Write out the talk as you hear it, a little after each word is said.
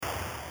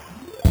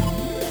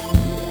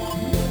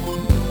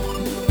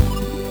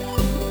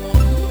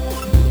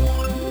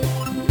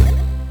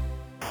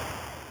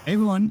Hey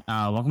everyone,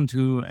 welcome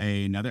to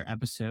another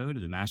episode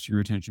of the Master Your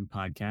Retention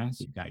Podcast.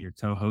 You've got your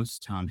co-hosts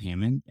Tom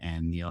Hammond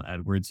and Neil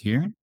Edwards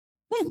here.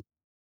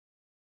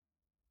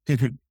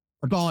 That's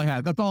all I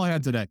had. That's all I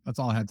had today. That's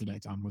all I had today,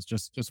 Tom, was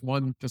just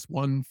one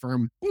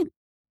firm.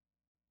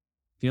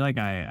 Feel like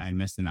I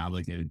missed an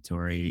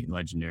obligatory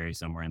legendary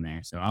somewhere in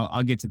there, so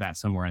I'll get to that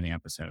somewhere in the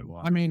episode.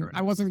 I mean,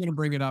 I wasn't going to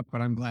bring it up, but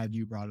I'm glad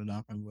you brought it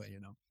up. I'm glad,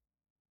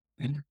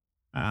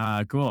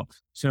 Cool.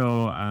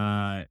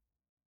 So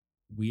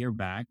we are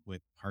back with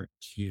part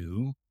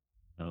two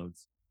of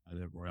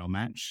the Royal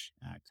Match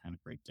kind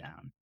of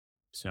breakdown.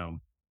 So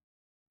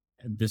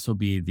this will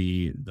be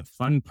the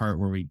fun part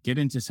where we get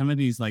into some of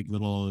these like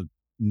little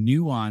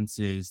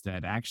nuances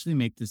that actually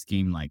make this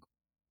game like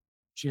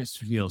just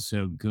feel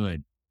so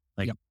good.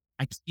 Like Yep.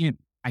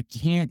 I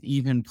can't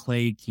even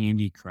play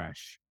Candy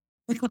Crush.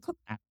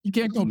 You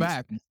can't go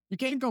back. You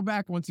can't go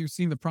back once you've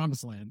seen the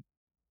promised land.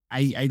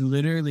 I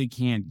literally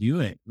can't do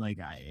it. Like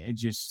it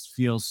just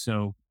feels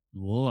so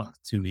ugh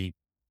to me.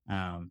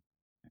 Um,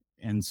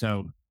 and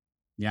so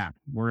yeah,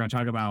 we're gonna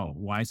talk about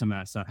why some of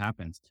that stuff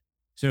happens.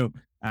 So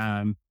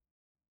um,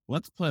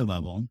 let's play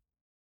level.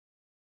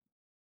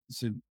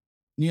 So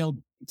Neil,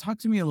 talk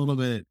to me a little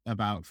bit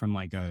about from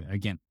like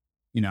again,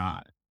 you know,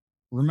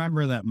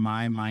 remember that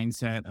my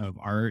mindset of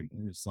art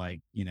is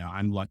like,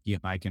 I'm lucky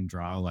if I can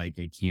draw like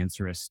a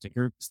cancerous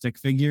stick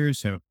figure.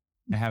 So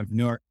I have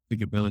no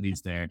artistic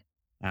abilities there.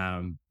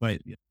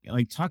 But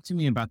like talk to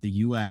me about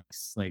the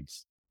UX, like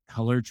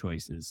color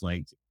choices.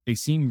 Like they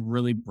seem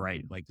really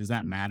bright. Like, does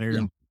that matter?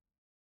 Yeah.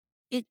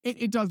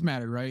 It does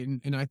matter, right?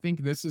 And I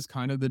think this is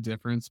kind of the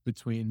difference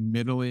between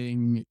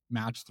middling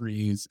match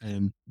threes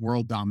and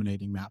world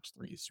dominating match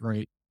threes,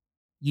 right?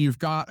 You've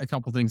got a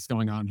couple things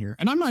going on here,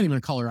 and I'm not even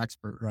a color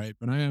expert, right?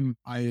 But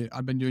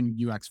I've been doing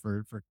UX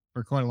for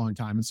quite a long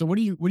time. And so what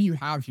do you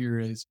have here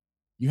is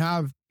you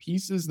have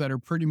pieces that are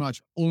pretty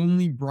much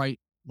only bright,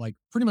 like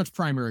pretty much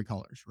primary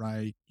colors,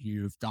 right?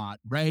 You've got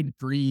red,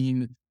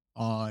 green,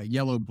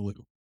 yellow,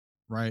 blue,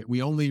 right?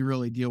 We only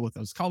really deal with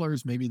those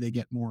colors. Maybe they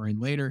get more in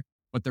later,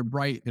 but they're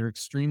bright. They're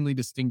extremely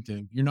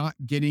distinctive. You're not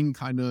getting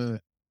kind of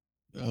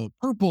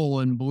purple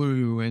and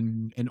blue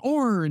and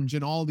orange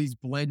and all these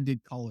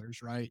blended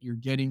colors, right? You're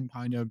getting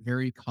kind of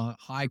very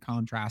high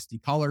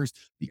contrasty colors.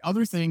 The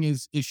other thing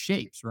is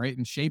shapes, right?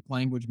 And shape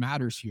language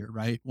matters here,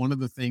 right? One of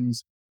the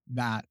things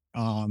that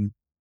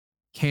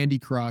Candy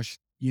Crush,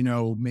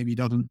 maybe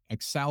doesn't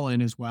excel in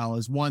as well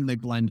as one, they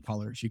blend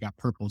colors. You got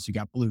purples, you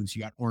got blues,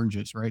 you got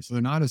oranges, right? So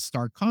they're not as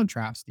stark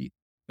contrasty.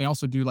 They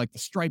also do like the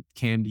striped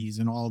candies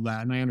and all of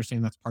that. And I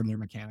understand that's part of their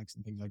mechanics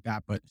and things like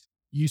that. But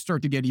you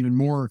start to get even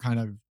more kind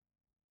of,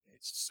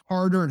 it's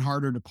harder and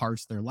harder to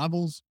parse their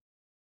levels.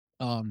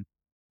 Um,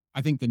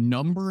 I think the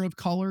number of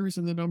colors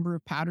and the number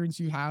of patterns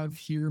you have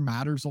here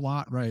matters a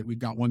lot, right? We've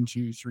got one,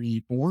 two,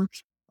 three, four.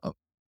 Uh,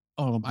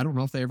 I don't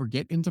know if they ever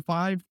get into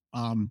five,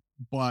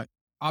 but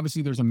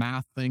obviously there's a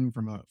math thing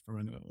from a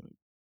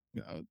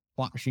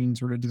plot machine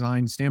sort of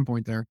design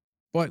standpoint there.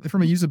 But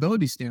from a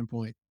usability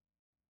standpoint,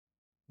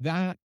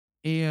 that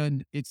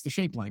and it's the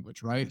shape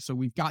language, right? So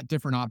we've got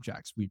different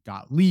objects. We've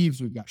got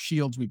leaves, we've got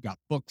shields, we've got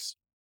books,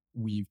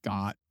 we've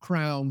got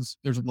crowns.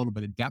 There's a little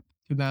bit of depth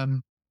to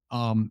them.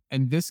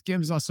 And this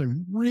gives us a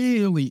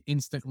really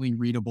instantly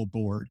readable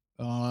board.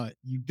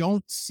 You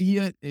don't see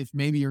it if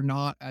maybe you're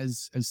not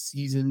as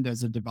seasoned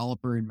as a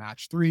developer in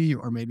Match 3,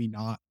 or maybe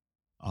not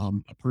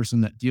a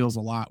person that deals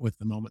a lot with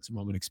the moment to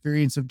moment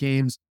experience of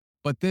games.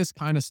 But this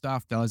kind of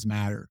stuff does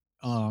matter.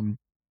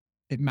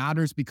 It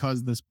matters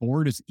because this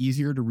board is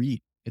easier to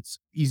read. It's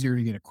easier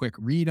to get a quick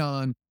read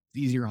on.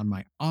 It's easier on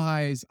my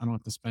eyes. I don't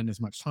have to spend as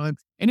much time,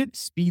 and it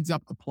speeds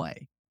up the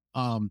play.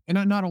 And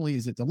not only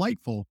is it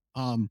delightful,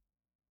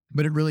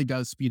 but it really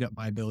does speed up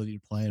my ability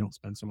to play. I don't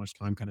spend so much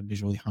time kind of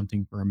visually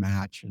hunting for a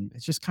match, and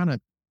it's just kind of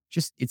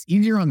it's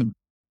easier on the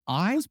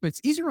eyes, but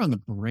it's easier on the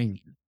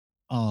brain.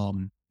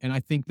 And I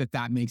think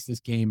that makes this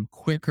game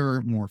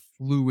quicker, more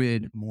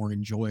fluid, more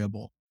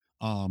enjoyable.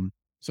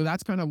 So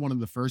that's kind of one of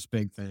the first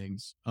big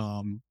things.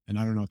 And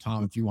I don't know,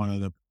 Tom, if you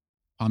wanted to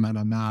comment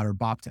on that or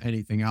bop to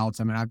anything else.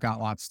 I mean, I've got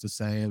lots to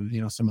say of,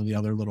 some of the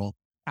other little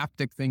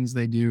haptic things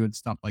they do and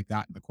stuff like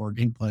that in the core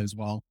gameplay as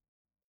well.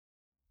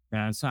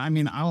 Yeah. So I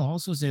mean, I'll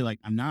also say like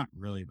I'm not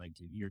really like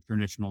your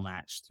traditional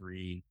match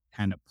three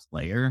kind of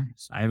player.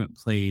 So I haven't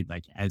played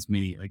like as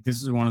many. Like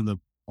this is one of the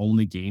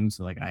only games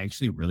that like I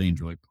actually really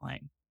enjoy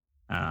playing.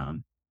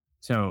 Um,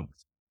 so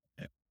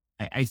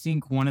I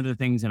think one of the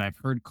things that I've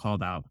heard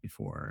called out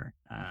before,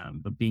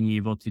 but being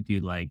able to do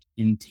like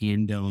in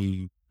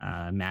tandem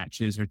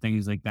matches or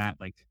things like that,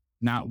 like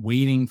not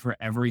waiting for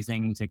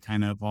everything to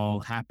kind of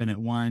all happen at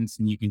once,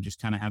 and you can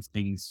just kind of have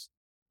things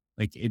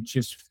like it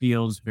just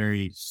feels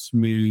very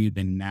smooth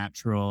and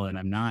natural. And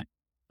I'm not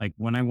like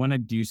when I want to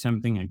do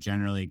something, I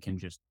generally can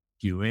just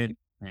do it,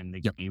 and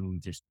the Yep. game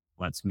just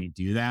lets me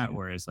do that.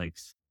 Whereas like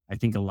I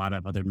think a lot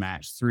of other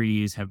match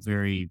threes have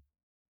very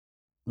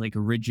like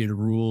rigid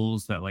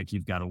rules that like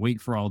you've got to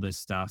wait for all this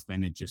stuff,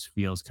 and it just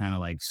feels kind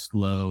of like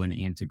slow and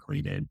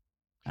antiquated.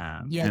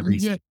 Yeah. Every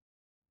Yeah.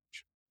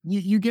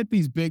 you get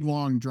these big,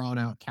 long, drawn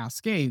out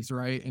cascades,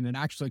 right? And it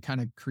actually kind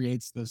of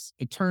creates this,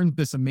 it turns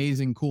this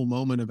amazing, cool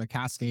moment of a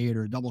cascade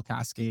or a double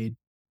cascade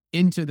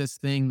into this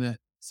thing that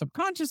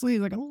subconsciously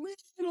is like a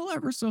little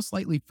ever so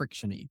slightly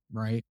frictiony,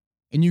 right?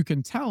 And you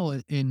can tell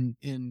it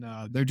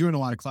they're doing a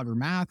lot of clever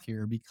math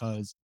here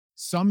because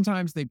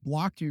sometimes they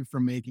block you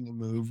from making a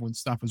move when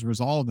stuff is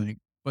resolving,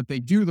 but they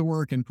do the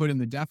work and put in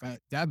the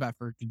dev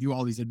effort to do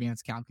all these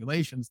advanced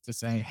calculations to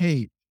say,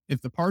 hey,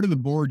 if the part of the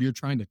board you're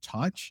trying to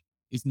touch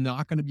is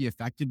not going to be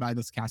affected by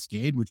this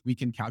cascade, which we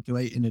can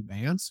calculate in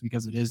advance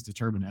because it is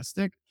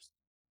deterministic,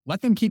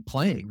 let them keep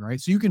playing, right?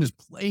 So you can just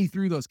play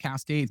through those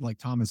cascades, like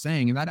Tom is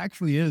saying. And that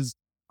actually is,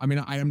 I mean,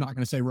 I am not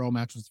going to say Royal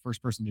Match was the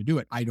first person to do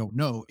it. I don't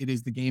know. It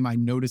is the game I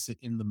notice it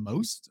in the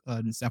most.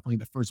 And it's definitely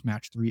the first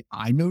match three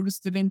I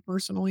noticed it in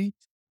personally.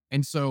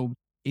 And so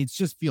it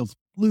just feels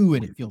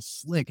fluid. It feels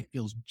slick. It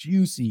feels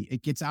juicy.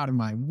 It gets out of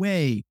my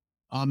way.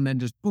 Then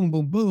just boom,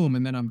 boom, boom.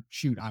 And then I'm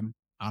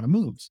out of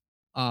moves.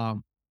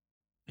 Um,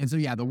 and so,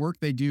 yeah, the work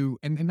they do,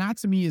 and that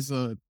to me is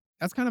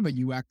that's kind of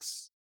a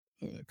UX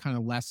kind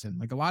of lesson.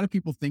 Like a lot of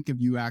people think of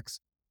UX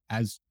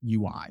as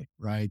UI,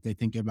 right? They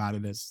think about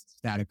it as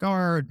static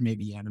art,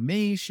 maybe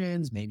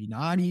animations, maybe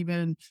not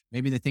even.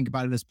 Maybe they think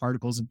about it as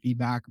particles and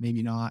feedback,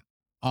 maybe not.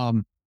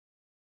 Um,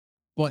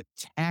 but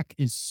tech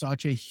is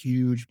such a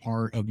huge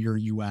part of your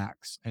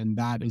UX. And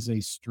that is a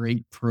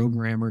straight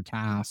programmer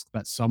task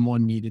that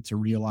someone needed to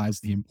realize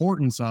the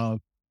importance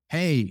of.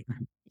 Hey,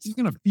 this is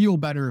going to feel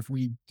better if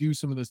we do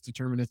some of this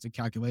deterministic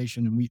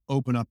calculation and we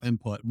open up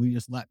input and we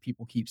just let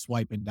people keep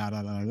swiping, da,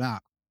 da, da, da, da.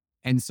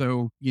 And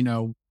so,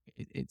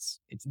 it's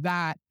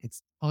that,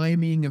 it's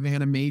timing of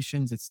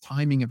animations, it's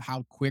timing of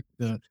how quick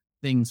the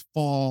things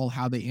fall,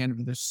 how they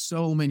animate. There's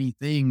so many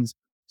things,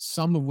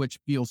 some of which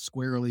feel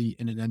squarely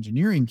in an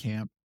engineering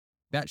camp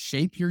that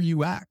shape your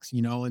UX,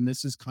 and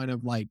this is kind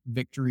of like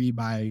victory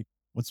by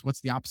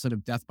what's the opposite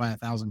of death by a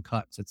thousand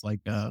cuts? It's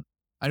like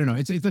I don't know,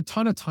 it's a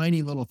ton of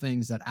tiny little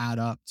things that add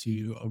up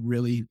to a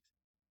really,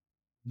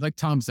 like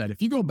Tom said,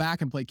 if you go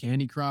back and play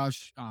Candy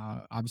Crush,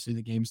 obviously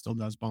the game still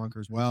does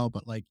bonkers well,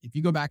 but like if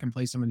you go back and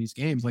play some of these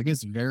games, like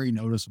it's very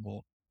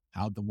noticeable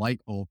how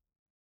delightful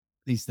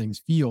these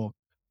things feel.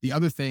 The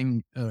other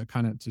thing,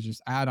 kind of to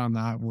just add on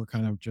that, we're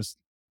kind of just,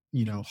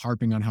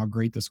 harping on how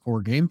great this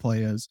core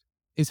gameplay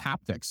is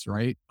haptics,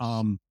 right?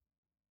 I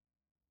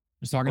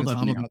was talking Hold to up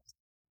Tom now. about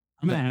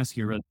I'm the, going to ask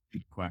you a really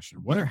big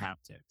question. What are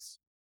haptics?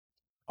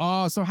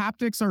 so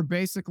haptics are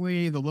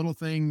basically the little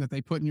thing that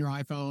they put in your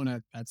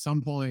iPhone at some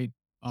point,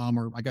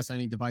 or I guess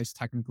any device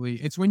technically.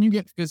 It's when you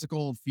get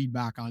physical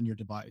feedback on your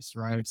device,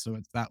 right? So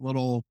it's that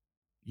little,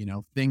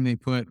 thing they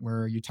put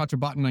where you touch a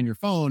button on your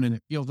phone and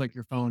it feels like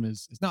your phone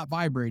is not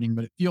vibrating,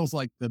 but it feels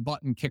like the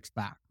button kicks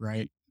back,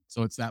 right?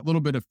 So it's that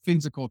little bit of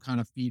physical kind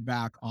of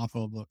feedback off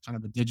of a kind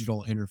of a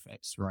digital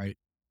interface, right?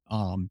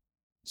 Um,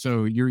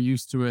 so you're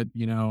used to it,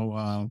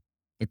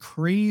 the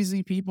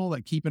crazy people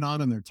that keep it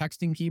on their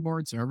texting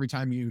keyboard. So every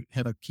time you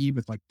hit a key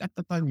with like that,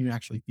 you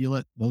actually feel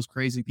it. Those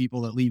crazy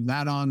people that leave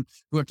that on,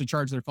 who have to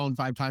charge their phone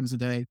 5 times a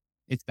day.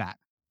 It's that.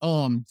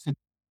 Um,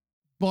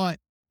 but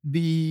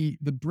the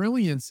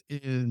brilliance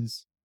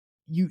is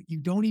you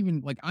don't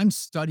even like, I'm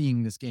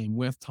studying this game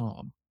with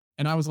Tom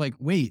and I was like,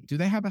 wait, do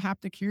they have a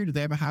haptic here? Do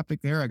they have a haptic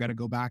there? I got to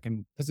go back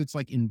and because it's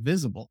like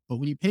invisible. But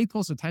when you pay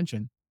close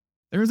attention,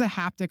 there's a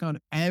haptic on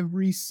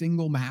every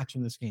single match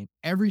in this game.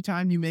 Every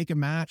time you make a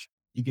match,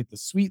 you get the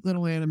sweet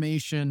little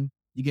animation,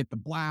 you get the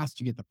blast,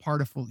 you get the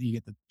particle, you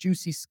get the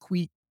juicy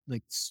squeak,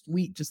 like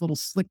sweet, just little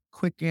slick,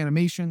 quick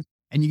animation,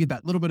 and you get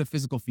that little bit of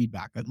physical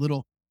feedback, that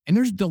little, and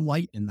there's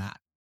delight in that.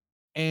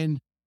 And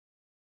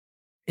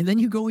and then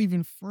you go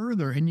even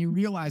further and you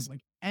realize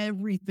like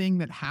everything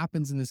that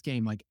happens in this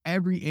game, like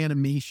every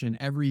animation,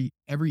 every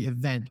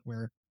event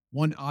where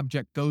one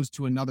object goes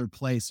to another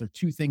place or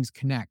two things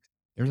connect,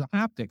 there's a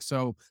haptic.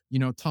 So,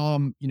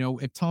 Tom,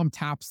 if Tom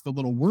taps the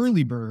little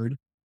whirly bird,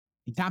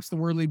 he taps the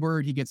whirly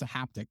bird, he gets a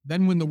haptic.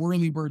 Then when the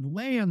whirly bird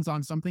lands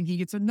on something, he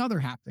gets another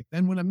haptic.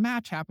 Then when a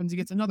match happens, he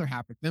gets another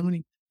haptic. Then when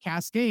he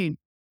cascade,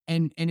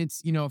 and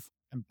it's,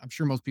 I'm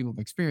sure most people have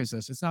experienced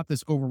this. It's not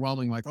this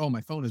overwhelming, like, oh, my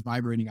phone is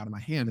vibrating out of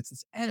my hand. It's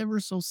this ever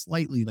so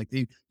slightly, like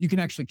you can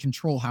actually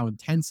control how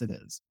intense it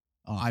is.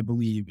 I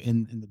believe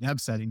in the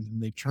dev settings,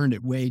 and they've turned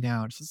it way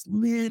down. It's just a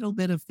little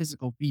bit of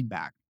physical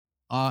feedback.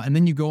 And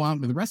then you go out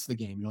into the rest of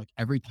the game. You're like,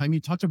 every time you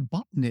touch a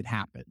button, it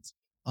happens.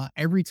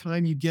 Every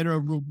time you get a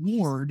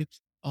reward,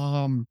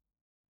 um,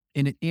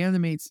 and it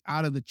animates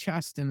out of the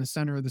chest in the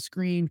center of the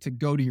screen to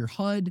go to your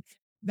HUD.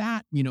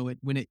 That,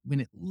 when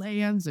it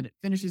lands and it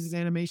finishes its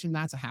animation,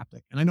 that's a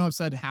haptic. And I know I've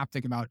said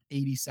haptic about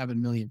 87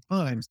 million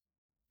times,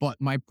 but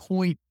my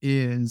point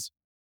is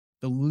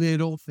the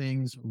little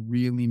things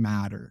really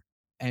matter.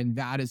 And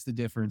that is the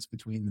difference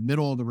between the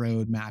middle of the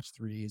road match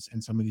threes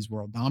and some of these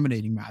world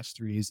dominating match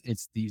threes.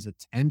 It's these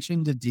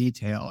attention to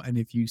detail. And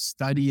if you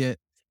study it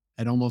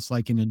at almost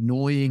like an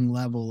annoying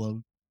level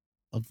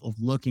of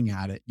looking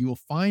at it, you will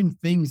find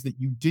things that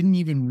you didn't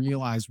even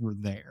realize were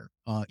there.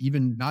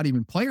 Even not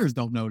even players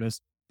don't notice,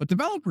 But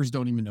developers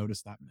don't even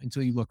notice that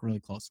until you look really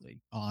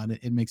closely. And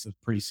it makes a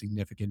pretty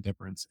significant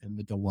difference in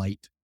the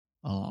delight,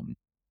 um,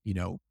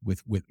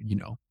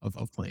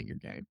 of playing your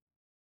game.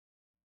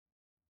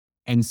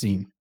 End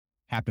scene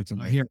happens in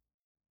Oh, my here,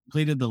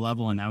 completed the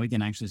level, and now we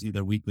can actually see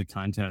the weekly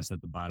contest at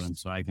the bottom,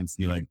 so I can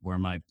see like where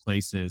my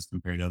place is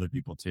compared to other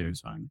people too.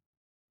 So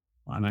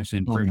I'm actually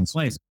in Oh, first that's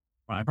place.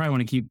 Well, I probably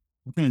want to keep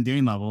working and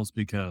doing levels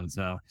because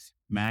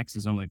Max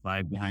is only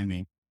 5 behind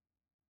me.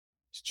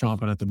 just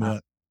chomping at the Uh,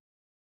 bit.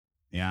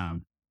 yeah.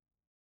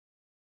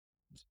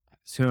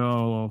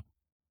 So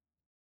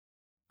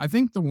I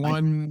think the I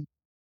one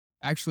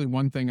Actually,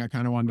 one thing I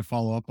kind of wanted to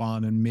follow up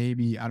on, and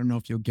maybe I don't know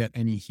if you'll get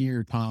any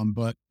here, Tom,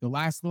 but the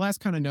last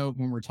kind of note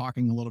when we're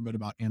talking a little bit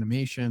about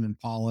animation and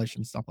polish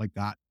and stuff like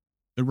that,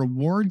 the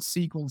reward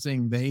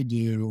sequencing they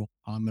do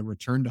on the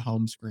return to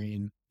home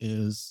screen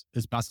is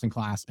best in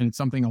class, and it's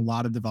something a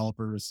lot of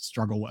developers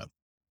struggle with.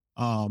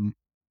 Um,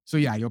 so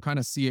yeah, you'll kind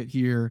of see it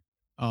here.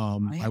 I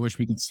I wish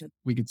we could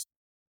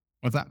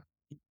what's that?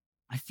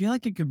 I feel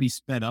like it could be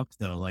sped up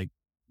though. Like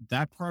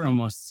that part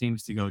almost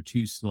seems to go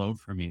too slow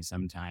for me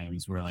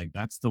sometimes. Where like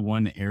that's the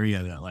one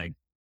area that like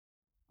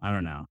I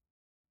don't know.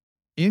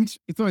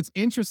 So it's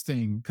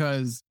interesting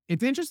because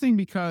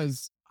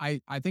I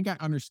think I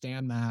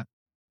understand that.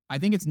 I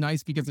think it's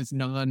nice because it's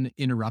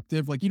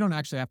non-interruptive. Like you don't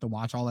actually have to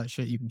watch all that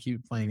shit. You can keep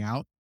it playing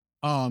out.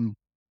 Um,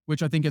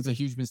 which I think is a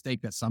huge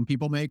mistake that some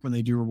people make when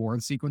they do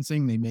reward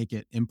sequencing. They make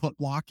it input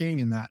blocking,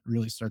 and that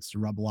really starts to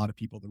rub a lot of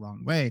people the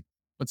wrong way.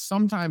 But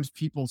sometimes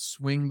people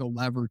swing the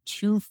lever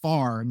too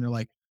far, and they're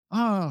like,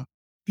 ah,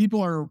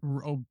 people are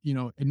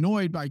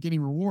annoyed by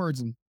getting rewards,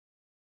 and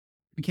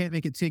we can't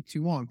make it take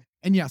too long.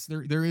 And yes,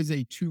 there is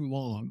a too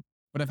long,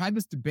 but I've had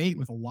this debate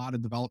with a lot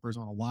of developers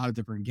on a lot of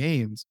different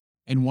games.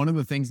 And one of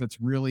the things that's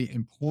really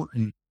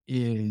important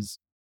is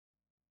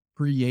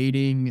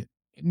creating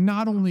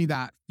not only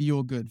that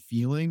feel good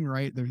feeling,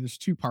 right? There's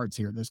two parts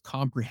here. There's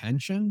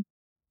comprehension,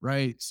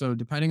 right? So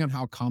depending on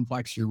how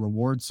complex your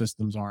reward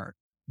systems are,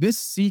 this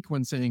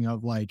sequencing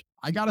of like,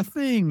 I got a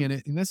thing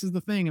and this is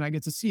the thing, and I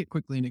get to see it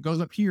quickly, and it goes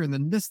up here, and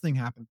then this thing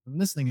happens, and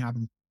this thing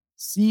happens.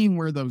 Seeing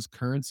where those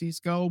currencies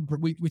go, but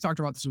we talked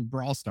about this with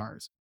Brawl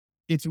Stars.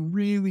 It's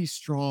really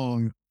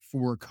strong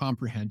for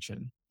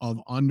comprehension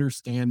of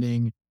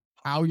understanding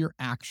how your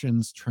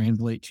actions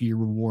translate to your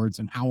rewards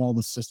and how all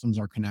the systems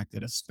are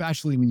connected,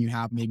 especially when you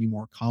have maybe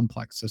more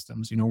complex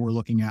systems. We're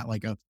looking at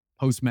like a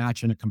post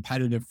match in a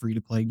competitive free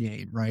to play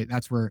game, right?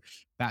 That's where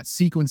that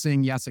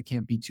sequencing, yes, it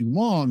can't be too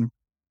long,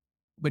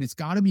 but it's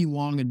got to be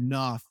long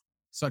enough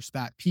such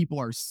that people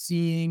are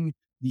seeing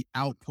the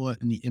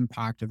output and the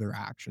impact of their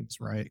actions,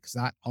 right? Because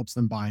that helps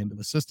them buy into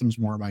the systems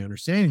more by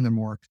understanding them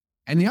more.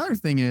 And the other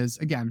thing is,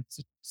 again,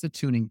 it's a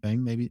tuning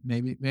thing.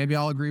 Maybe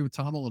I'll agree with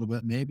Tom a little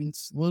bit. Maybe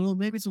it's a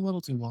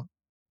little too long,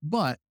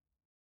 but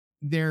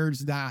there's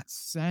that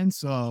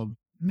sense of,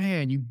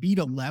 man, you beat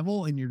a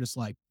level and you're just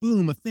like,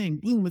 boom, a thing,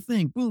 boom, a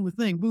thing, boom, a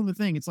thing, boom, a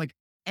thing. It's like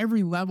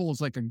every level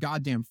is like a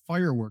goddamn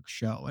fireworks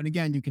show. And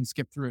again, you can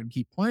skip through it and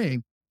keep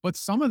playing. But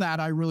some of that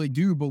I really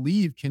do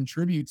believe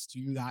contributes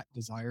to that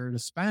desire to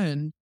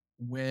spend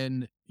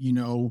when,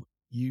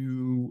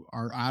 you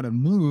are out of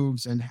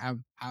moves and have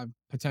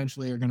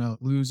potentially are going to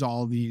lose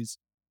all these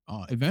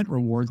event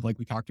rewards like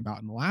we talked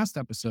about in the last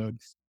episode.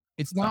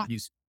 It's Stuff not you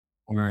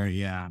or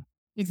yeah.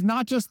 it's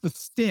not just the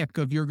stick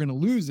of you're going to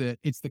lose it.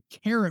 It's the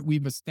carrot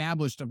we've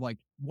established of like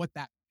what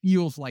that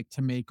feels like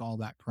to make all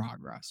that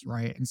progress.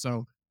 Right. And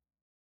so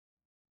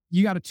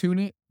you got to tune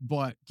it,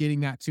 but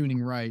getting that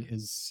tuning right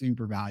is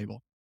super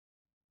valuable.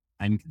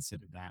 I didn't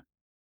consider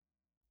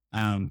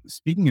that.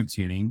 Speaking of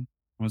tuning,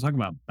 I was talking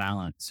about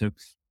balance. So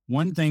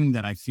one thing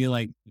that I feel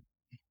like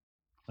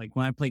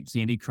when I played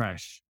Candy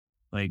Crush,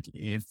 like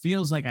it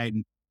feels like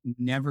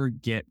never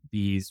get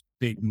these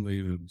big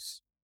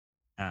moves.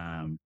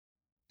 Um,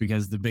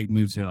 because the big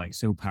moves are like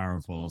so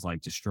powerful, it's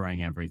like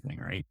destroying everything,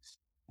 right?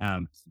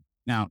 Um,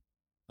 now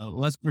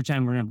let's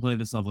pretend we're gonna play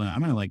this level. And I'm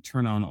gonna like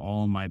turn on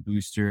all my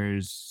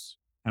boosters.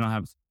 I don't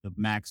have the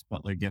max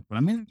Butler gift, but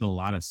I'm gonna do a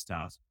lot of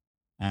stuff.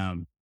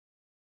 Um,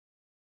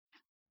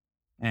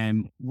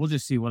 and we'll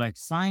just see what I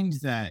find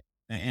that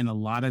in a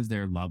lot of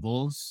their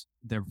levels,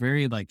 they're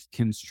very like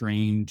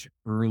constrained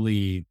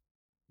early,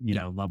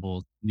 Yeah.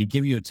 levels. They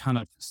give you a ton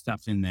of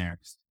stuff in there,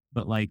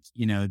 but like,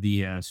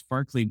 the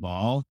sparkly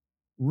ball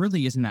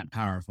really isn't that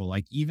powerful.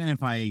 Like, even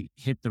if I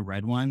hit the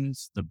red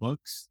ones, the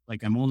books,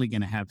 like I'm only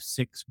going to have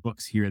 6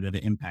 books here that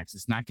it impacts.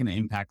 It's not going to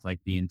impact like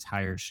the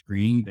entire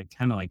screen. That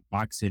kind of like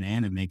box it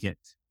in and make it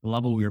the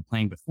level we were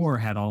playing before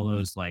had all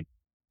those like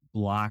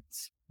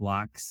blocked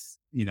blocks,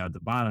 at the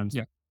bottoms.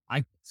 Yeah.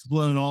 I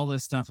explode all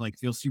this stuff, like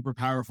feel super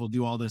powerful,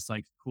 do all this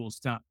like cool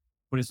stuff,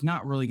 but it's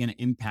not really going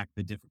to impact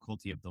the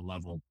difficulty of the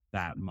level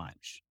that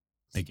much.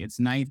 Like it's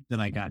nice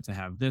that I got to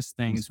have this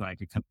thing so I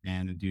could come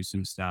in and do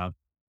some stuff.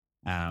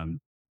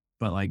 Um,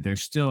 but like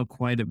there's still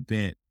quite a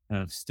bit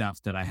of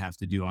stuff that I have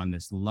to do on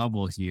this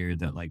level here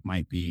that like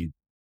might be,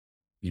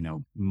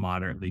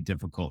 moderately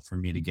difficult for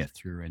me to get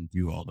through and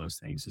do all those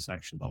things. This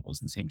actual level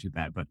doesn't seem too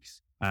bad, but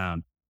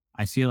um,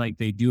 I feel like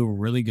they do a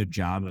really good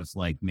job of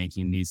like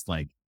making these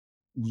like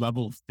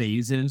level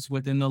phases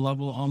within the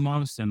level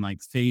almost. And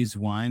like phase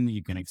one,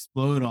 you can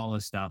explode all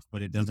this stuff,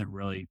 but it doesn't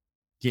really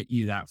get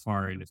you that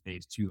far into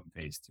phase two and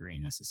phase three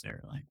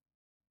necessarily.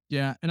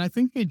 Yeah, and I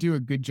think they do a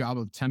good job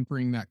of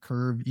tempering that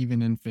curve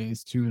even in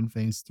phase 2 and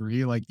phase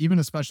 3, like, even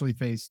especially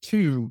phase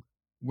 2,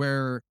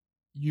 where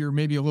you're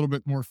maybe a little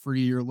bit more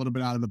free, you're a little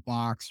bit out of the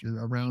box,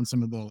 you're around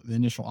some of the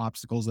initial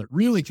obstacles that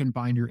really can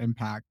bind your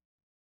impact.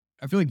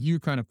 I feel like you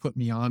kind of put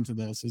me onto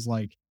this, is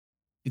like,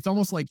 it's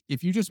almost like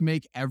if you just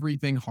make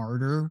everything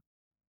harder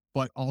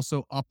but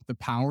also up the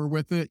power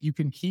with it, you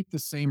can keep the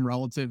same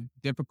relative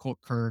difficult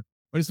curve,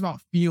 but it's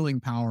about feeling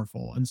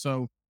powerful. And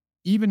so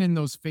even in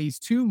those phase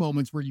 2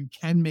 moments where you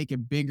can make a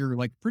bigger,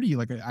 like pretty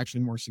like a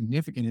actually more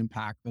significant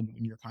impact than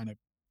when you're kind of,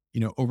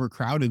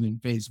 overcrowded in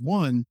phase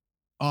 1,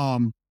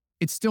 um,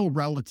 it's still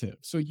relative.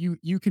 So you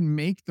can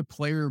make the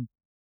player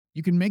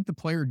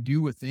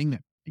do a thing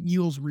that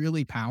feels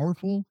really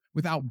powerful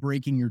without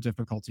breaking your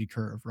difficulty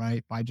curve,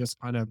 right? By just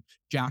kind of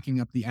jacking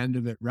up the end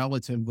of it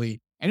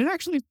relatively. And it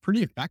actually is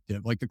pretty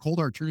effective. Like the cold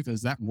hard truth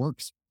is that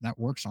works. That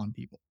works on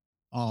people.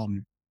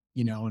 Um,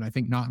 and I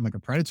think not in like a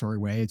predatory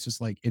way. It's just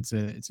like it's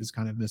just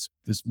kind of this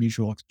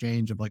mutual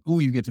exchange of like, oh,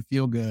 you get to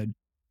feel good,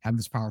 have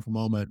this powerful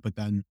moment, but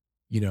then,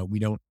 we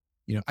don't,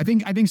 I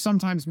think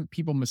sometimes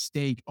people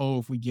mistake, oh,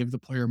 if we give the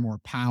player more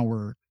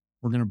power,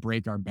 we're going to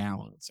break our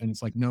balance. And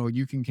it's like, no,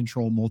 you can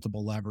control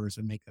multiple levers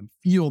and make them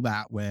feel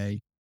that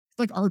way. It's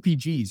like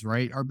RPGs,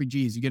 right?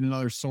 RPGs, you get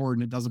another sword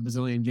and it does a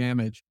bazillion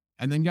damage.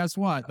 And then guess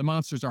what? The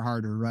monsters are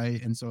harder,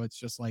 right? And so it's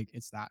just like,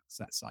 it's that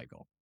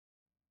cycle.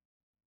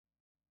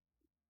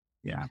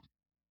 Yeah.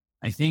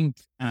 I think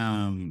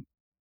I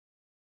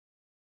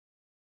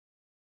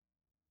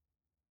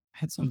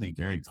had something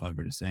very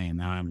clever to say, and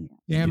now I'm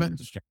Damn it. getting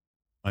distracted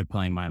by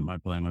playing my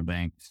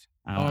bank.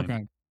 Oh, Um,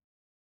 okay.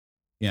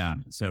 yeah,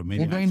 so maybe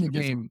We'll I blame the should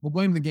just game. We'll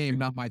blame the game,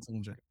 not my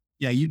tangent.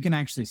 yeah, you can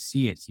actually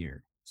see it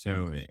here.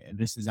 So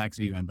this is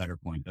actually even a better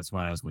point. That's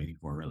what I was waiting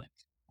for, really.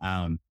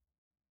 Um,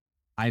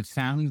 I've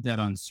found that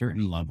on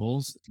certain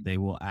levels, they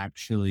will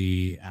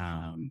actually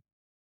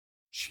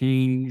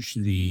change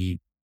the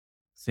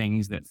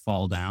things that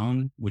fall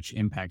down, which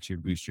impacts your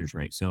boosters,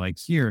 right? So, like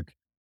here,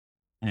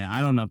 and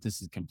I don't know if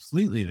this is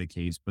completely the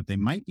case, but they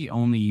might be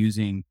only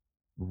using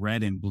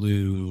red and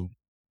blue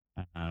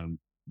um,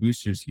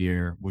 boosters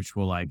here, which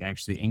will like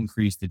actually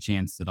increase the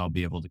chance that I'll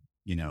be able to,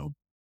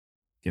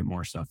 get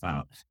more stuff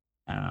out.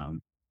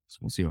 So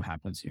we'll see what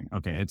happens here.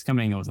 Okay, it's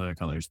coming in with other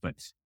colors, but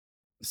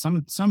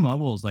some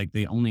levels like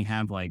they only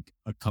have like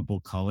a couple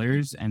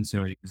colors, and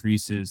so it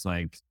increases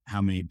like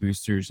how many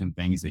boosters and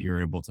things that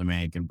you're able to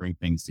make and bring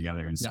things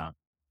together and Yeah. stuff.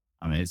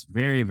 It's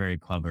very very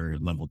clever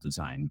level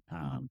design.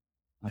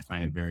 I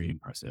find it very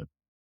impressive.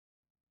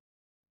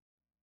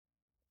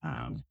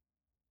 Um,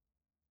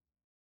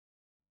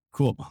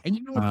 cool. And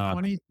you know what's Uh,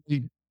 funny?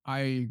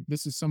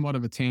 This is somewhat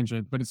of a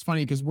tangent, but it's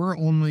funny because we're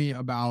only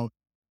about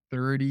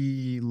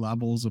 30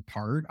 levels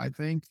apart, I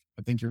think.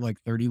 I think you're like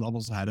 30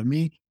 levels ahead of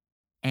me.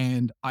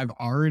 And I've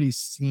already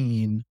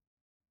seen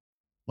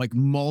like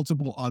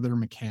multiple other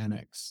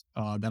mechanics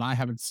that I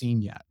haven't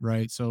seen yet,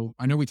 right? So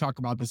I know we talked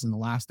about this in the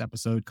last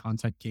episode,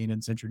 content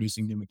cadence,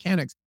 introducing new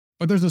mechanics,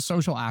 but there's a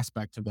social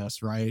aspect to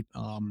this, right?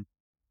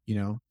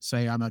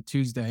 Say on a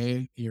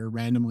Tuesday, you're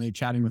randomly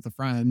chatting with a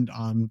friend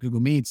on Google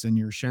Meets and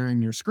you're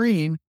sharing your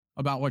screen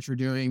about what you're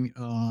doing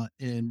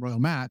in Royal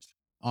Match.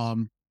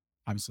 Um,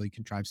 Obviously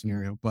contrived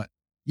scenario, but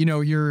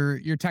you're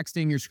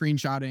texting, you're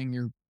screenshotting,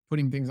 you're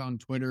putting things on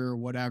Twitter or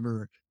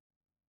whatever.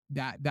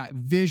 That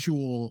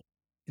visual,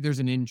 there's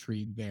an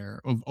intrigue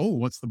there of, oh,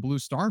 what's the blue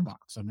star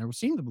box? I've never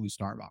seen the blue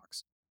star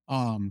box.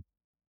 Um,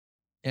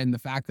 and the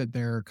fact that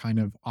their kind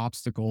of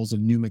obstacles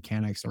and new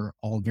mechanics are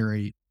all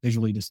very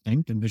visually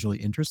distinct and visually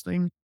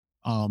interesting,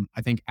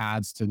 I think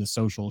adds to the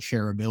social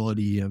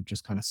shareability of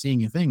just kind of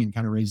seeing a thing and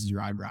kind of raises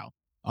your eyebrow.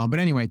 But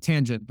anyway,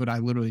 tangent, but I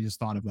literally just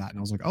thought of that and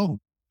I was like, oh,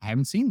 I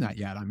haven't seen that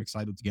yet. I'm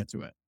excited to get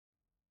to it.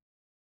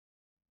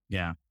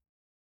 yeah,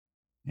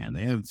 and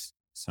they have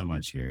so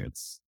much here.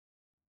 It's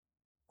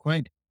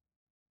quite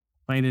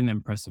quite an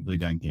impressively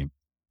done game.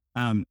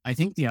 I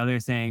think the other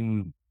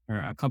thing, or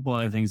a couple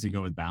other things that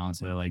go with balance,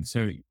 that like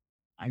so,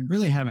 I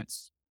really haven't.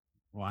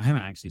 Well, I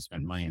haven't actually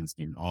spent money in this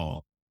game at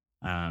all.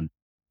 Um,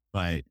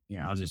 but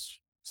yeah, I'll just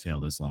sail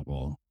this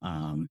level.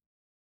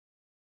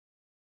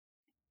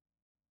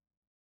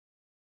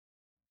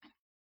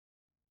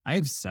 I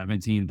have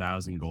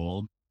 17,000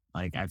 gold.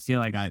 Like, I feel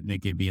like they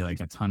could be like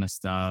a ton of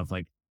stuff.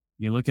 Like,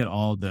 you look at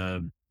all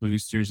the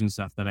boosters and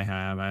stuff that I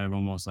have. I have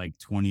almost like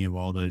 20 of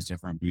all those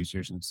different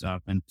boosters and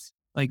stuff. And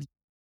like,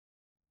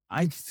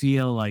 I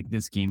feel like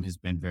this game has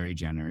been very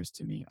generous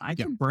to me. I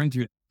Yeah. can burn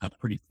through it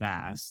pretty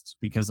fast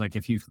because, like,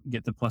 if you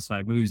get the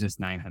 +5 moves, it's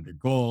 900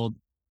 gold.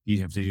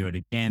 You have to do it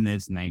again,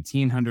 it's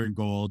 1900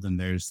 gold. And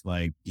there's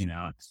like,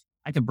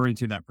 I could burn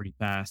through that pretty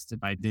fast.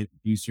 If I did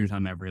boosters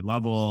on every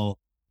level,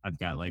 I've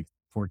got like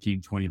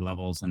 14, 20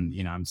 levels and,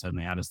 I'm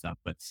suddenly out of stuff.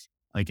 But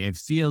like, it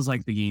feels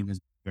like the game is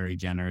very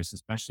generous,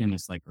 especially in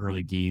this like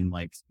early game,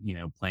 like,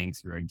 playing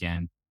through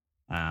again.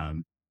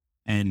 Um,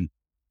 and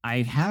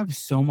I have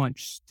so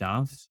much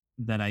stuff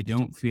that I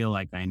don't feel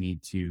like I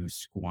need to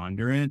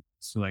squander it.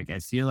 So like I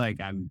feel like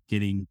I'm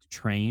getting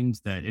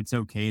trained that it's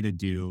okay to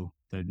do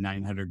the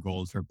 900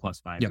 goals for plus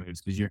five Yep.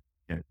 moves because you're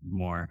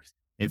more.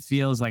 It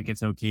feels like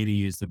it's okay to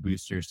use the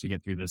boosters to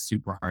get through the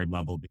super hard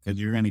level because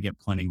you're going to get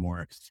plenty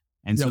more.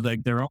 And so Yep.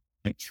 like they're all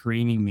like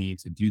training me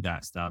to do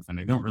that stuff, and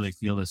I don't really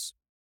feel this,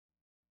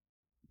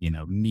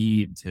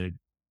 need to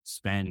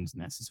spend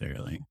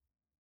necessarily.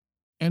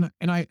 And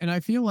I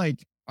feel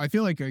like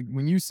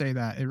when you say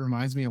that, it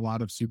reminds me a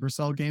lot of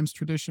Supercell games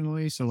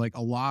traditionally. So like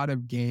a lot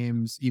of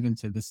games, even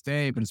to this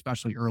day, but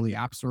especially early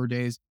App Store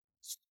days,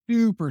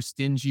 super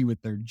stingy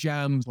with their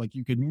gems. Like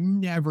you could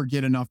never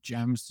get enough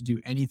gems to do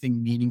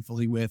anything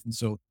meaningfully with. And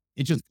so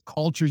it just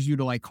cultures you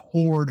to like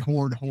hoard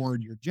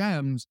your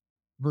gems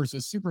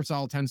versus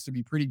Supercell tends to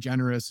be pretty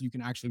generous. You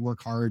can actually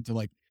work hard to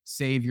like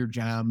save your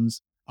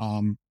gems,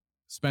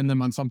 spend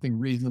them on something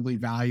reasonably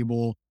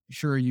valuable.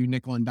 Sure, you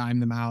nickel and dime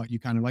them out. You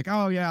kind of like,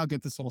 oh yeah, I'll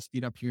get this little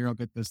speed up here, I'll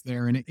get this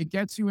there. And it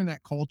gets you in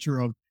that culture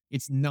of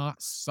it's not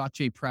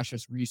such a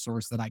precious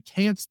resource that I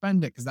can't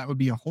spend it because that would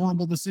be a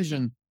horrible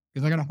decision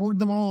because I got to hoard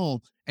them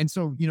all. And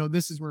so,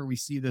 this is where we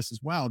see this as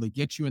well. They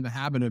get you in the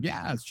habit of,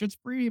 yeah, shit's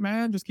free,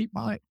 man. Just keep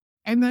buying.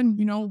 And then,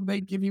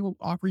 they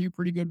offer you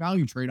pretty good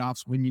value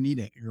trade-offs when you need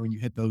it or when you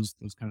hit those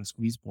kind of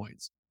squeeze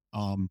points.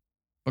 Um,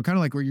 but kind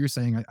of like what you're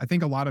saying, I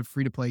think a lot of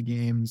free to play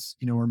games,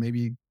 or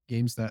maybe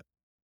games that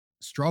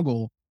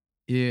struggle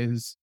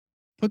is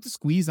put the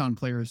squeeze on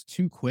players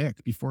too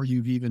quick before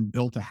you've even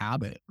built a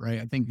habit, right?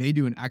 I think they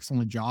do an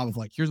excellent job of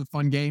like, here's a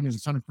fun game, there's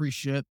a ton of free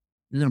shit.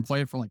 You're going to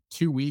play it for like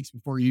 2 weeks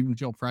before you even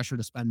feel pressure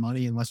to spend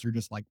money, unless you're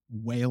just like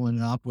whaling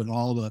it up with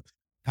all the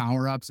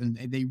power ups. And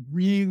they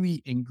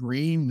really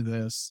ingrained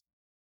this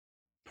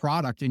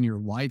product in your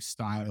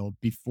lifestyle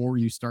before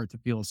you start to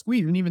feel a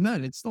squeeze. And even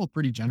then, it's still a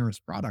pretty generous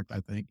product, I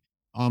think.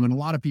 And a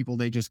lot of people,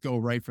 they just go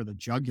right for the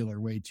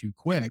jugular way too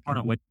quick. Hold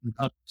on, what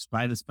just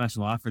buy the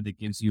special offer that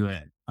gives you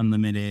a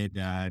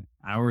unlimited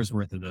hours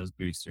worth of those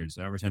boosters.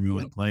 So every time you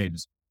want to play,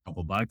 just a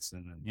couple bucks,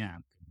 and then yeah,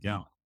 good to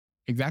go.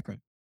 Exactly.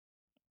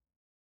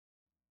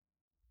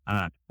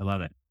 I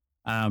love it.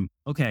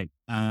 Okay.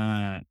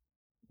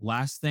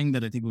 Last thing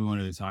that I think we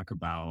wanted to talk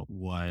about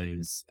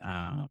was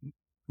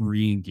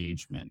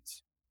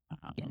re-engagement.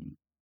 Um,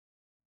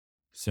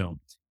 so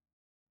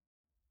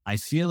I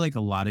feel like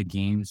a lot of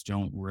games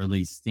don't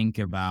really think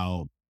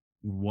about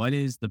what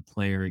is the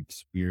player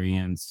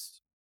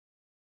experience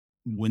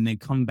when they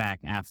come back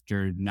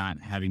after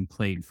not having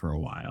played for a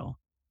while.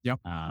 Yep.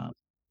 Uh,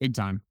 Big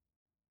time.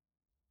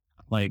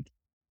 like,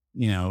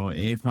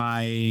 if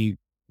I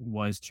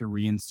was to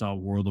reinstall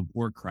World of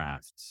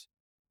Warcraft,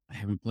 I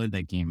haven't played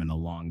that game in a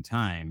long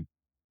time.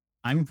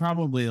 I'm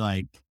probably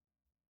like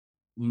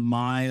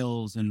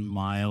miles and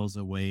miles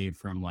away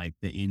from like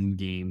the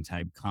in-game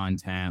type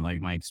content. Like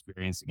my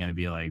experience is going to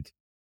be like,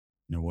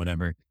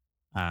 whatever.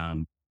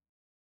 Um,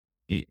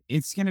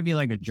 it's going to be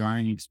like a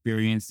jarring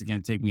experience. It's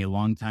going to take me a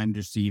long time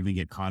just to even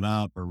get caught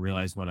up or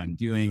realize what I'm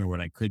doing or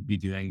what I could be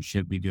doing,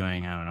 should be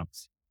doing. I don't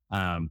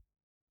know.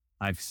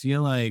 I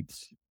feel like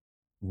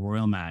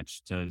Royal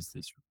Match does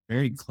this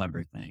very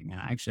clever thing. And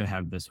I actually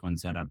have this one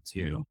set up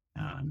too,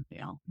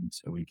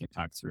 so we can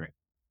talk through it.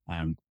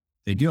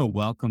 They do a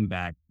welcome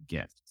back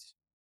gift.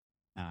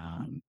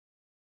 Um,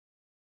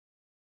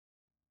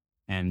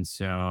 and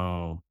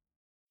so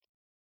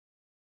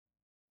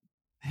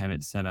I have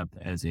it set up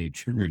as a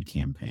triggered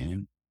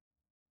campaign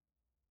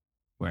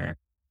where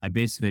I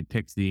basically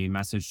picked the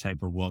message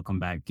type of welcome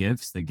back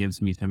gifts that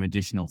gives me some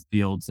additional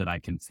fields that I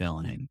can fill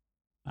in.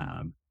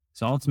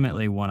 So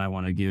ultimately, what I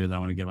want to do is I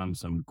want to give them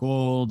some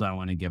gold. I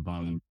want to give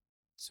them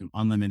some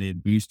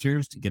unlimited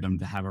boosters to get them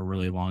to have a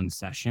really long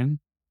session.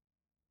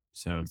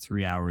 So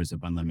 3 hours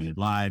of unlimited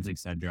lives,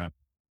 etc.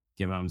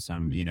 Give them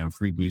some,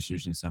 free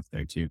boosters and stuff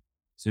there too.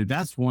 So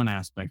that's one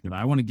aspect of it.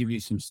 I want to give you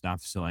some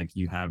stuff. So like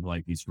you have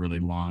like these really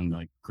long,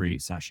 like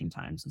great session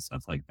times and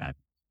stuff like that.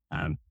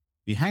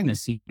 Behind the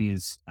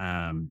scenes,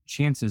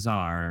 chances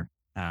are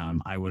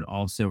I would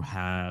also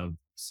have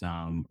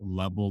some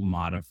level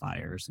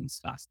modifiers and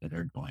stuff that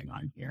are going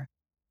on here,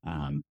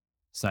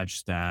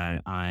 such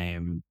that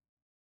I'm,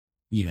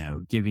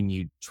 giving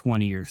you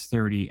 20 or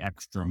 30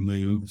 extra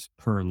moves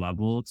per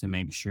level to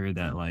make sure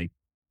that like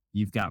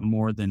you've got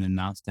more than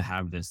enough to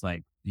have this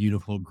like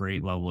beautiful,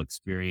 great level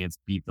experience,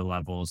 beat the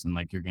levels, and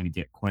like you're going to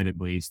get quite a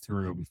ways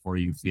through before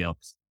you feel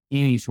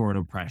any sort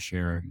of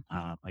pressure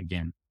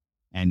again.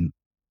 And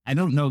I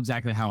don't know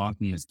exactly how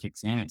often this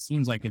kicks in. It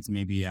seems like it's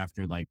maybe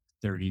after like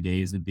 30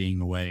 days of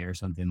being away or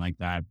something like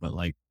that. But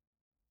like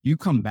you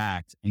come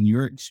back and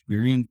your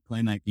experience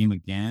playing that game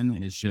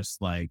again is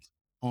just like,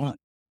 oh,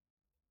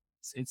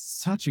 it's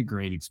such a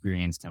great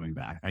experience coming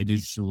back. I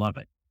just love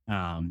it.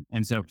 And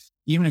so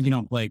even if you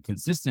don't play it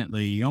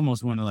consistently, you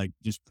almost want to like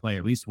just play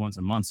at least once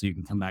a month so you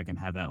can come back and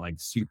have that like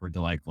super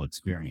delightful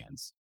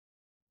experience.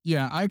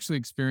 Yeah, I actually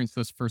experienced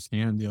this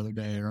firsthand the other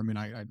day. Or I mean,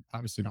 I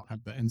obviously don't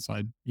have the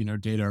inside,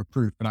 data or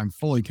proof, but I'm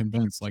fully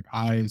convinced.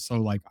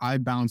 I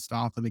bounced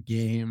off of the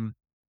game,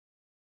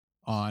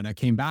 and I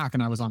came back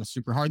and I was on a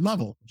super hard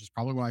level, which is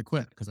probably why I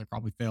quit because I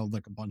probably failed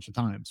like a bunch of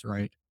times,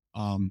 right?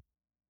 Um,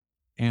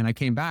 and I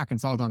came back and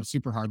saw it on a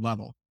super hard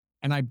level.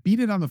 And I beat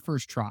it on the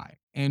first try.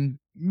 And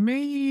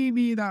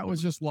maybe that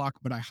was just luck,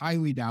 but I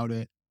highly doubt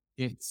it.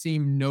 It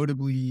seemed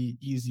notably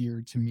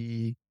easier to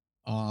me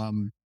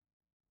um,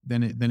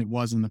 than it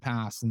was in the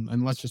past.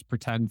 And let's just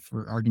pretend,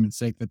 for argument's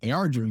sake, that they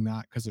are doing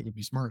that because it would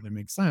be smart and it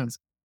makes sense.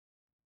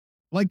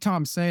 Like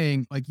Tom's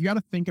saying, like you got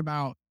to think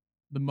about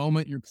the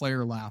moment your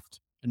player left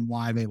and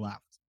why they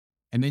left,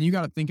 and then you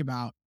got to think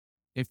about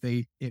if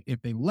they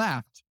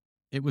left,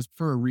 it was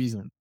for a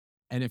reason.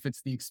 And if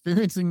it's the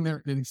experience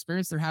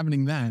they're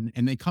having then,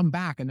 and they come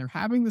back and they're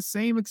having the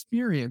same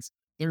experience,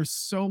 they're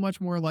so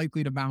much more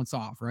likely to bounce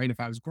off, right? If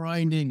I was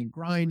grinding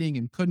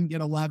and couldn't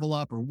get a level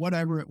up or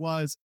whatever it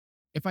was,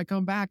 if I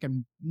come back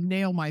and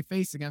nail my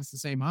face against the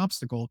same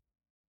obstacle,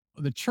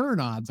 the churn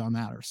odds on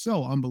that are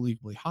so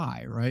unbelievably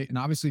high, right? And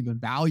obviously the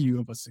value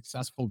of a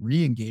successful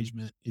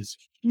re-engagement is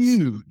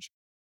huge.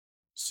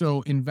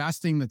 So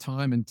investing the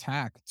time and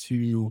tech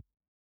to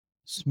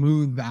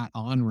smooth that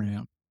on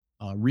ramp,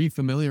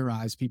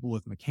 refamiliarize people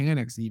with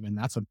mechanics, even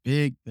that's a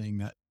big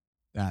thing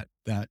that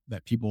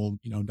people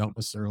don't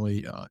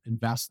necessarily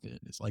invest in.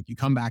 It's like you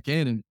come back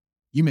in and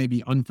you may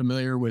be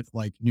unfamiliar with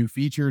like new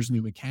features,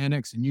 new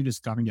mechanics, and you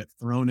just kind of get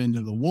thrown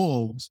into the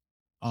wolves.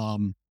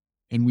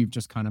 And we've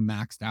just kind of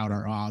maxed out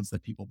our odds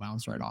that people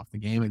bounce right off the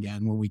game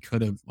again, where we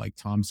could have, like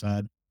Tom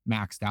said,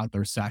 maxed out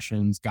their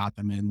sessions, got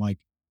them in like,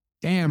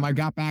 damn, I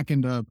got back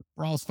into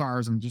Brawl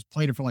Stars and just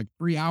played it for like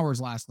 3 hours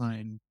last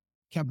night and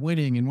kept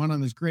winning and went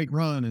on this great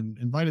run and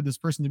invited this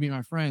person to be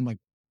my friend. Like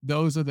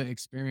those are the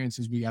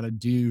experiences we got to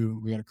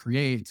do, we got to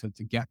create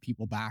to get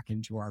people back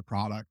into our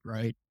product,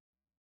 right?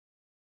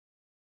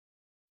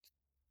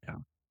 Yeah.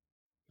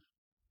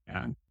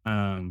 Yeah.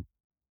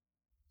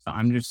 So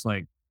I'm just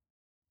like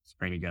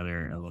putting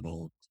together a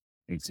little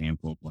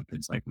example of what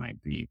this like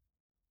might be.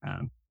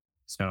 Um,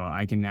 so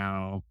I can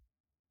now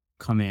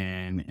come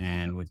in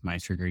and with my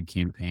triggered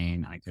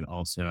campaign, I could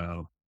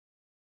also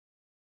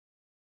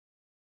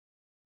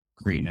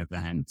create an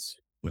event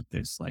with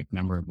this like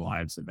number of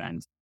lives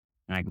event.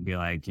 And I could be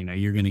like,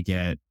 you're going to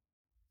get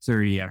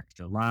 30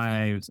 extra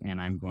lives and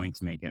I'm going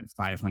to make it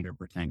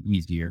 500%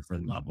 easier for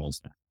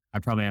levels. I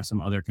probably have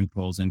some other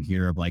controls in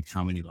here of like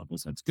how many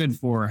levels that's good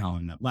for, how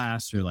long that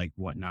lasts, or like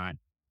whatnot.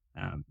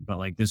 But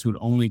like this would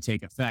only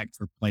take effect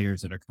for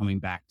players that are coming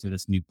back to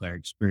this new player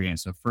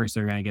experience. So first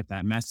they're going to get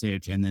that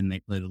message and then they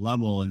play the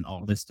level and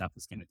all this stuff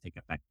is going to take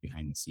effect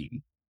behind the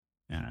scene.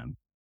 Um,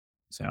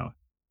 so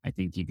I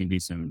think you can do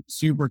some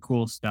super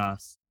cool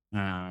stuff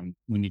when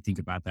you think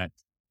about that.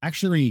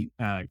 Actually,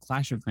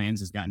 Clash of Clans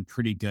has gotten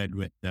pretty good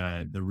with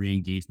the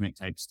re-engagement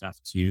type stuff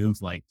too.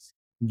 Like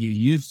you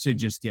used to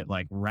just get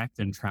like wrecked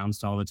and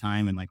trounced all the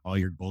time and like all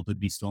your gold would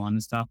be stolen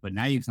and stuff. But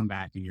now you come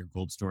back and your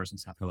gold stores and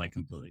stuff are like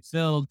completely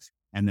filled.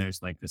 And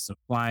there's like the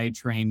supply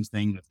train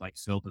thing with like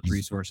filled with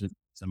resources,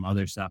 some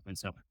other stuff. And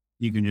so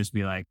you can just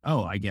be like,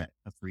 oh, I get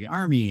a free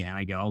army and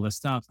I get all this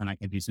stuff and I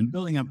can do some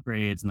building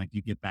upgrades and like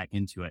you get back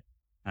into it.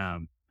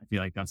 I feel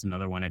like that's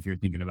another one if you're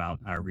thinking about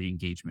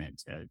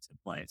re-engagement to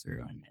play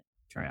through and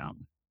try out.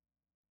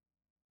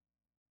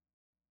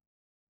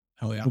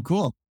 Hell yeah. Well,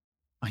 cool.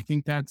 I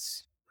think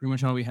that's pretty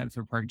much all we had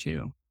for part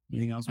two.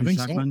 Anything else I we think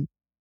should talk so. about?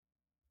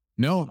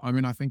 No, I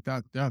mean, I think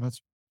that, yeah,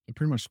 it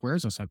pretty much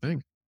squares us, I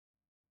think.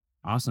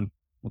 Awesome.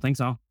 Well,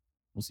 thanks all.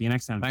 We'll see you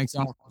next time. Thanks,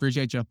 all.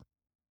 Appreciate you.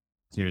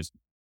 Cheers.